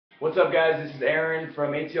What's up, guys? This is Aaron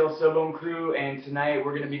from ATL Sobone Crew, and tonight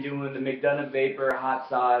we're going to be doing the McDonough Vapor Hot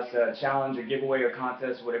Sauce Challenge or giveaway or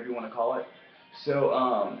contest, whatever you want to call it. So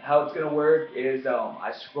how it's going to work is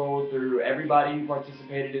I scroll through everybody who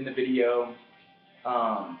participated in the video.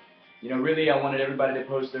 Really I wanted everybody to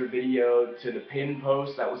post their video to the pin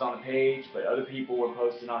post that was on the page, but other people were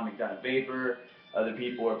posting on McDonough Vapor. Other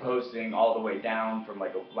people were posting all the way down from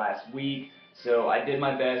like last week. So I did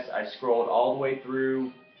my best. I scrolled all the way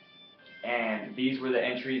through, and these were the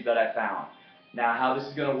entries that I found. Now, how this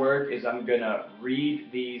is going to work is I'm going to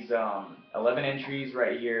read these 11 entries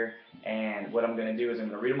right here, and what I'm going to do is I'm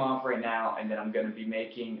going to read them off right now, and then I'm going to be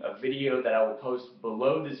making a video that I will post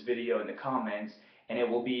below this video in the comments, and it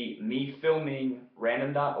will be me filming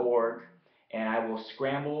random.org, and I will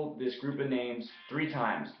scramble this group of names 3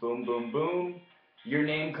 times. Boom, boom, boom. Your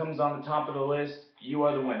name comes on the top of the list. You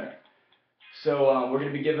are the winner. So we're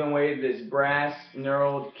going to be giving away this brass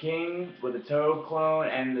knurled king with a toe clone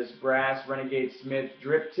and this brass Renegade Smith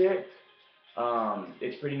drip tip.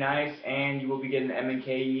 It's pretty nice, and you will be getting an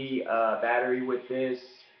M&KE battery with this,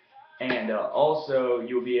 and also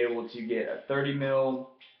you'll be able to get a 30 mil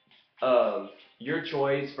of your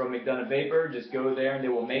choice from McDonough Vapor. Just go there and they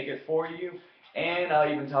will make it for you, and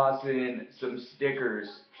I'll even toss in some stickers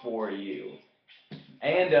for you.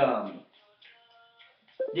 And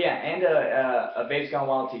yeah, and a Vapes Gone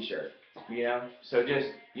Wild t-shirt, So just,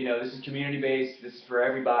 this is community-based. This is for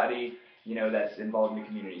everybody, that's involved in the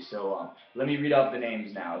community. So let me read off the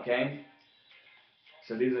names now, okay?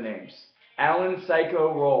 So these are the names. Alan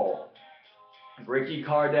Psycho Roll, Ricky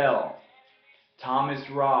Cardell, Thomas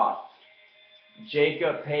Roth,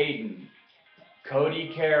 Jacob Payton,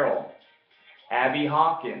 Cody Carroll, Abby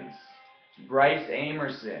Hawkins, Bryce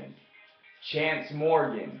Amerson, Chance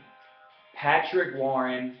Morgan, Patrick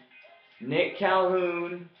Warren, Nick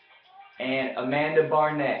Calhoun, and Amanda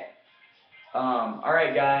Barnett.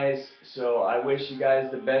 Alright, guys, so I wish you guys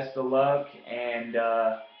the best of luck, and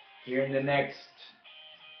here in the next,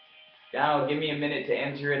 give me a minute to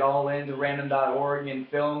enter it all into random.org and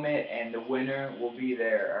film it, and the winner will be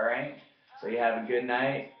there, alright? So you have a good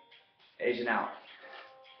night. Asian out.